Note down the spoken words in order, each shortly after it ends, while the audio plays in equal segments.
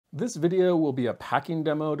This video will be a packing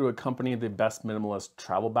demo to accompany the Best Minimalist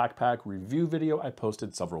Travel Backpack review video I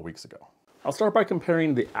posted several weeks ago. I'll start by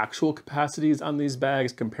comparing the actual capacities on these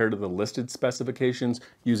bags compared to the listed specifications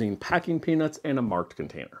using packing peanuts and a marked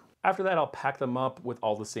container. After that, I'll pack them up with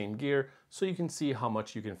all the same gear so you can see how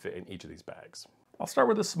much you can fit in each of these bags. I'll start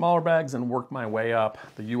with the smaller bags and work my way up,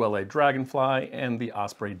 the ULA Dragonfly and the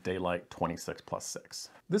Osprey Daylite 26+6.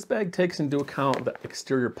 This bag takes into account the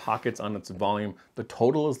exterior pockets on its volume. The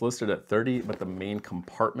total is listed at 30, but the main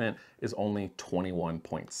compartment is only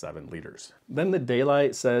 21.7 liters. Then the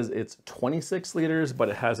Daylite says it's 26 liters, but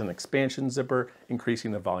it has an expansion zipper,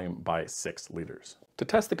 increasing the volume by 6 liters. To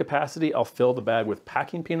test the capacity, I'll fill the bag with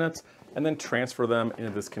packing peanuts and then transfer them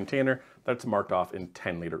into this container that's marked off in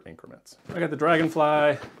 10-liter increments. I got the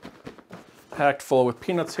Dragonfly packed full with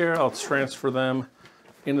peanuts here. I'll transfer them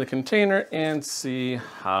into the container and see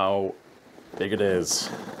how big it is.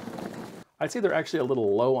 I'd say they're actually a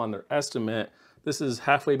little low on their estimate. This is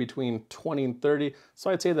halfway between 20 and 30,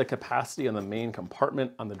 so I'd say the capacity on the main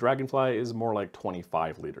compartment on the Dragonfly is more like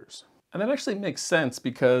 25 liters. And that actually makes sense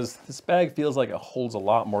because this bag feels like it holds a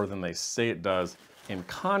lot more than they say it does. In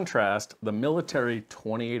contrast, the military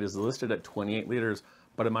 28 is listed at 28 liters,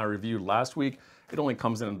 but in my review last week, it only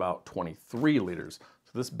comes in about 23 liters.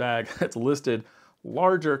 So this bag that's listed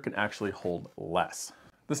larger can actually hold less.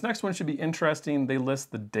 This next one should be interesting. They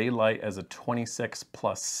list the Daylite as a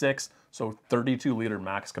 26+6, so 32 liter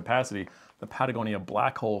max capacity. The Patagonia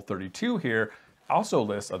Black Hole 32 here also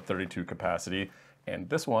lists a 32 capacity, and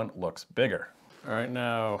this one looks bigger. All right,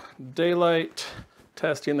 now Daylite,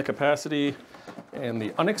 testing the capacity in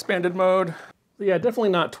the unexpanded mode. Yeah, definitely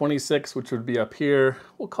not 26, which would be up here.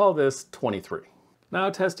 We'll call this 23. Now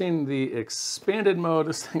testing the expanded mode,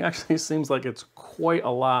 this thing actually seems like it's quite a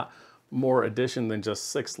lot more addition than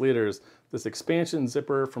just 6 liters. This expansion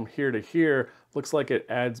zipper from here to here looks like it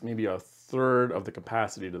adds maybe a third of the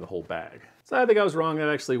capacity to the whole bag. So I think I was wrong, that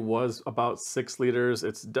actually was about 6 liters.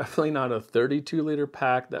 It's definitely not a 32 liter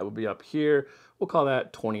pack, that would be up here. We'll call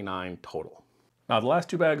that 29 total. Now the last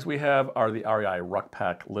two bags we have are the REI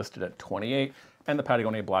Ruckpack listed at 28 and the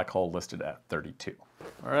Patagonia Black Hole listed at 32.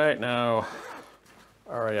 All right, now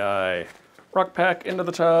REI Ruckpack into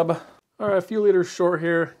the tub. All right, a few liters short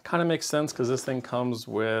here. Kind of makes sense because this thing comes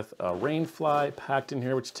with a rainfly packed in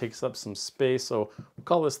here, which takes up some space. So we'll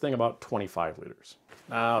call this thing about 25 liters.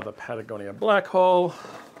 Now the Patagonia Black Hole.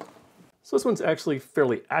 So this one's actually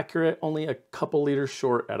fairly accurate, only a couple liters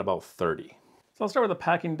short at about 30. So I'll start with a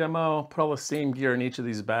packing demo, put all the same gear in each of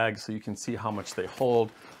these bags so you can see how much they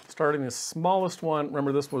hold. Starting the smallest one,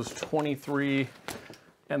 remember this was 23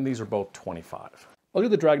 and these are both 25. I'll do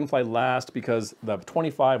the Dragonfly last because the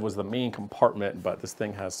 25 was the main compartment, but this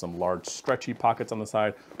thing has some large stretchy pockets on the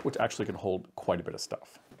side, which actually can hold quite a bit of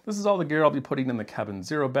stuff. This is all the gear I'll be putting in the Cabin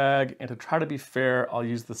Zero bag, and to try to be fair, I'll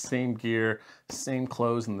use the same gear, same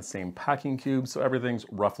clothes, and the same packing cube, so everything's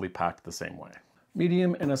roughly packed the same way.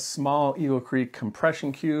 Medium and a small Eagle Creek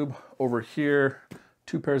compression cube. Over here,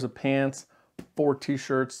 2 pairs of pants, 4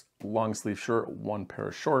 t-shirts, long sleeve shirt, 1 pair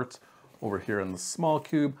of shorts. Over here in the small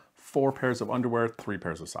cube, 4 pairs of underwear, 3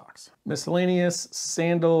 pairs of socks. Miscellaneous,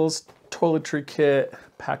 sandals, toiletry kit,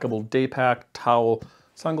 packable Daypack, towel,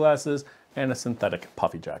 sunglasses, and a synthetic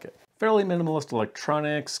puffy jacket. Fairly minimalist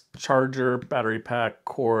electronics, charger, battery pack,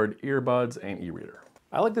 cord, earbuds, and e-reader.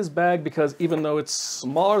 I like this bag because even though it's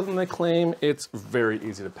smaller than they claim, it's very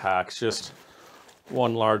easy to pack. It's just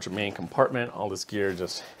one large main compartment. All this gear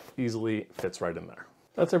just easily fits right in there.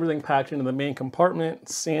 That's everything packed into the main compartment.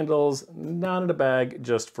 Sandals, not in a bag,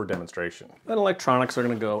 just for demonstration. Then electronics are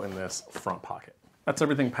gonna go in this front pocket. That's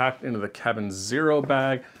everything packed into the Cabin Zero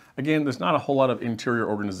bag. Again, there's not a whole lot of interior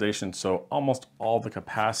organization, so almost all the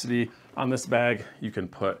capacity on this bag you can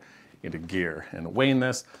put into gear. And weighing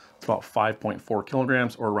this, it's about 5.4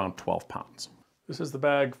 kilograms or around 12 pounds. This is the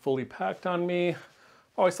bag fully packed on me.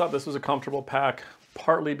 Always thought this was a comfortable pack,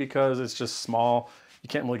 partly because it's just small. You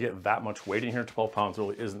can't really get that much weight in here. 12 pounds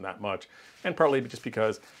really isn't that much. And partly just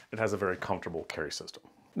because it has a very comfortable carry system.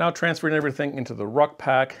 Now transferring everything into the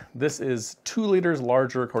Ruckpack. This is 2 liters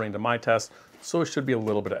larger according to my test, so it should be a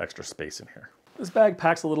little bit of extra space in here. This bag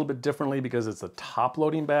packs a little bit differently because it's a top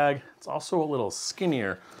loading bag. It's also a little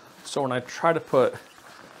skinnier. So when I try to put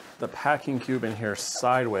the packing cube in here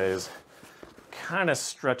sideways, kind of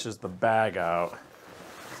stretches the bag out.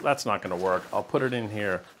 So that's not gonna work. I'll put it in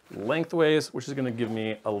here lengthways, which is gonna give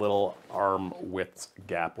me a little arm width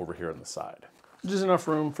gap over here on the side. Just enough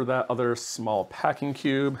room for that other small packing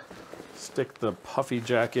cube. Stick the puffy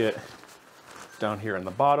jacket down here in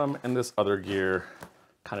the bottom, and this other gear,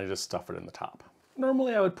 kind of just stuff it in the top.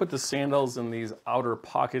 Normally I would put the sandals in these outer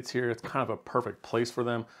pockets here. It's kind of a perfect place for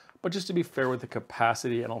them. But just to be fair with the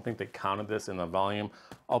capacity, I don't think they counted this in the volume.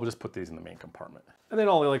 I'll just put these in the main compartment. And then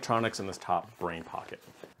all the electronics in this top brain pocket.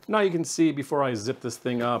 Now you can see before I zip this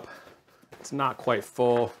thing up, it's not quite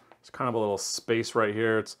full. It's kind of a little space right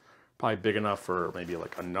here. It's probably big enough for maybe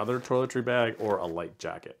like another toiletry bag or a light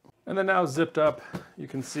jacket. And then now zipped up, you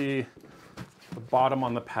can see the bottom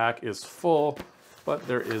on the pack is full, but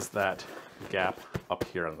there is that gap up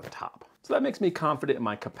here on the top. So that makes me confident in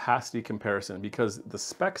my capacity comparison because the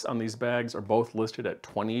specs on these bags are both listed at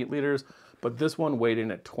 28 liters, but this one weighed in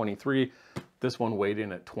at 23, this one weighed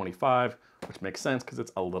in at 25, which makes sense because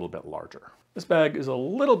it's a little bit larger. This bag is a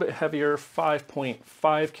little bit heavier,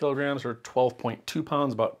 5.5 kilograms or 12.2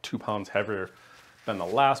 pounds, about 2 pounds heavier than the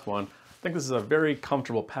last one. I think this is a very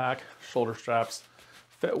comfortable pack. Shoulder straps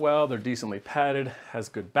fit well, they're decently padded, has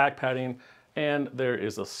good back padding, and there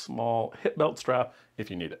is a small hip belt strap if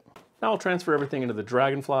you need it. Now I'll transfer everything into the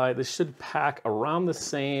Dragonfly. This should pack around the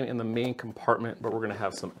same in the main compartment, but we're gonna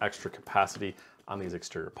have some extra capacity on these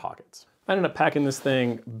exterior pockets. I ended up packing this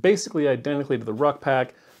thing basically identically to the Ruckpack.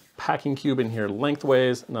 Packing cube in here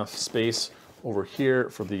lengthways, enough space over here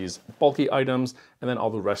for these bulky items, and then all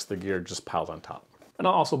the rest of the gear just piled on top. And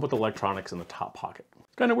I'll also put the electronics in the top pocket.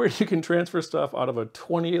 It's kind of weird you can transfer stuff out of a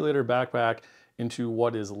 28-liter backpack into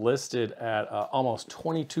what is listed at almost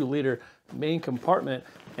 22-liter main compartment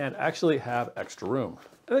and actually have extra room.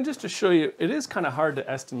 And then just to show you, it is kind of hard to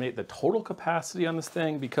estimate the total capacity on this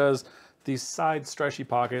thing because these side stretchy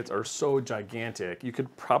pockets are so gigantic. You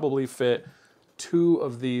could probably fit 2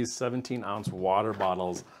 of these 17-ounce water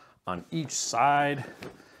bottles on each side.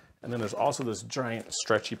 And then there's also this giant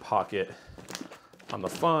stretchy pocket on the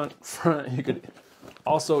front. You could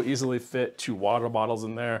also easily fit 2 water bottles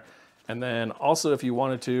in there. And then also if you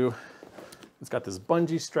wanted to, it's got this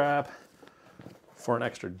bungee strap for an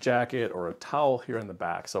extra jacket or a towel here in the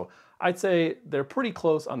back. So I'd say they're pretty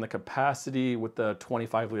close on the capacity with the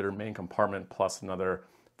 25-liter main compartment plus another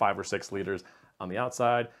 5 or 6 liters on the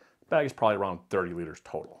outside. Bag is probably around 30 liters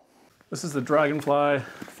total. This is the Dragonfly,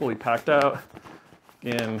 fully packed out.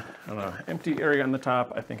 Again, on an empty area on the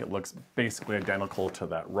top, I think it looks basically identical to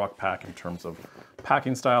that Ruckpack in terms of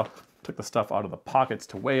packing style. Took the stuff out of the pockets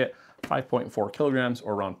to weigh it, 5.4 kilograms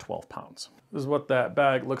or around 12 pounds. This is what that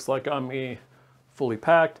bag looks like on me, fully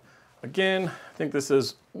packed. Again, I think this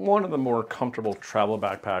is one of the more comfortable travel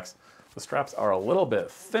backpacks. The straps are a little bit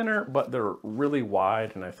thinner, but they're really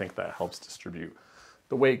wide, and I think that helps distribute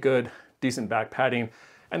the weight good, decent back padding,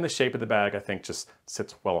 and the shape of the bag I think just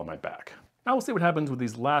sits well on my back. Now we'll see what happens with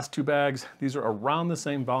these last 2 bags. These are around the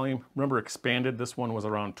same volume. Remember expanded, this one was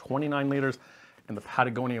around 29 liters and the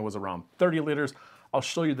Patagonia was around 30 liters. I'll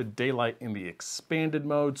show you the Daylite in the expanded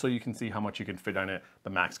mode so you can see how much you can fit on it, the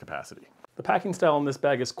max capacity. The packing style on this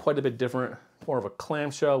bag is quite a bit different, more of a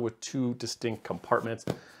clamshell with 2 distinct compartments.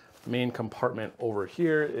 The main compartment over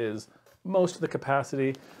here is most of the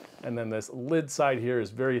capacity. And then this lid side here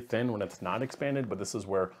is very thin when it's not expanded, but this is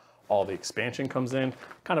where all the expansion comes in,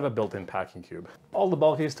 kind of a built-in packing cube. All the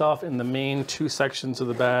bulky stuff in the main 2 sections of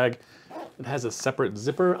the bag. It has a separate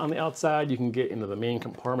zipper on the outside. You can get into the main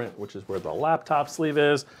compartment, which is where the laptop sleeve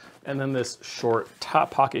is. And then this short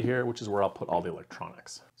top pocket here, which is where I'll put all the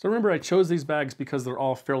electronics. So remember, I chose these bags because they're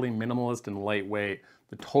all fairly minimalist and lightweight.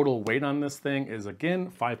 The total weight on this thing is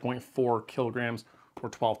again 5.4 kilograms or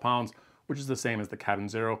 12 pounds, which is the same as the Cabin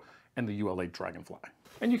Zero and the ULA Dragonfly.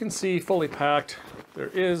 And you can see fully packed,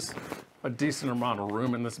 there is a decent amount of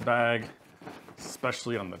room in this bag,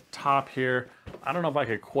 especially on the top here. I don't know if I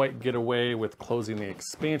could quite get away with closing the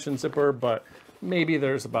expansion zipper, but maybe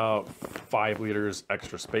there's about 5 liters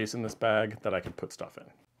extra space in this bag that I could put stuff in.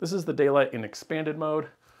 This is the Daylite in expanded mode.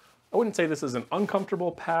 I wouldn't say this is an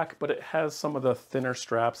uncomfortable pack, but it has some of the thinner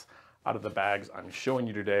straps out of the bags I'm showing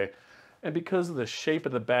you today. And because of the shape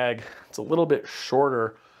of the bag, it's a little bit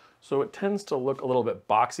shorter, so it tends to look a little bit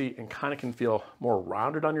boxy and kind of can feel more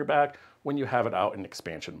rounded on your back when you have it out in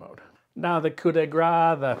expansion mode. Now the coup de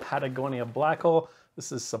grace, the Patagonia Black Hole,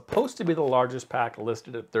 this is supposed to be the largest pack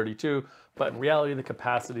listed at 32, but in reality the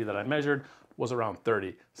capacity that I measured was around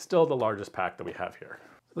 30, still the largest pack that we have here.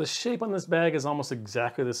 The shape on this bag is almost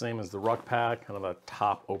exactly the same as the Ruckpack, kind of a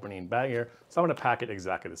top opening bag here, so I'm going to pack it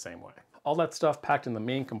exactly the same way. All that stuff packed in the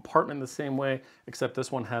main compartment the same way, except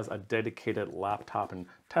this one has a dedicated laptop and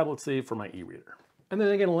tablet sleeve for my e-reader. And then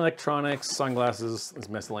again, electronics, sunglasses, these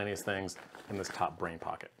miscellaneous things in this top brain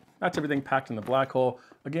pocket. That's everything packed in the Black Hole.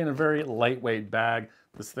 Again, a very lightweight bag.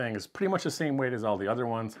 This thing is pretty much the same weight as all the other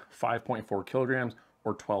ones, 5.4 kilograms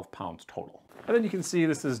or 12 pounds total. And then you can see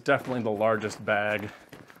this is definitely the largest bag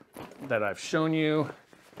that I've shown you.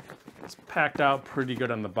 It's packed out pretty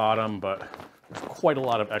good on the bottom, but there's quite a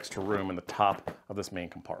lot of extra room in the top of this main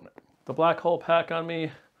compartment. The black hole pack on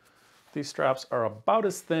me, these straps are about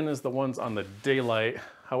as thin as the ones on the Daylite.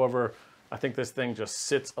 However, I think this thing just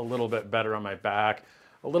sits a little bit better on my back,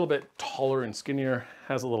 a little bit taller and skinnier,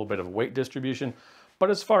 has a little bit of weight distribution. But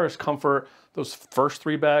as far as comfort, those first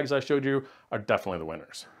 3 bags I showed you are definitely the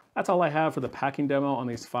winners. That's all I have for the packing demo on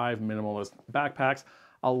these 5 minimalist backpacks.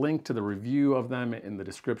 I'll link to the review of them in the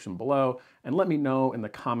description below, and let me know in the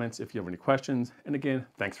comments if you have any questions. And again,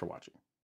 thanks for watching.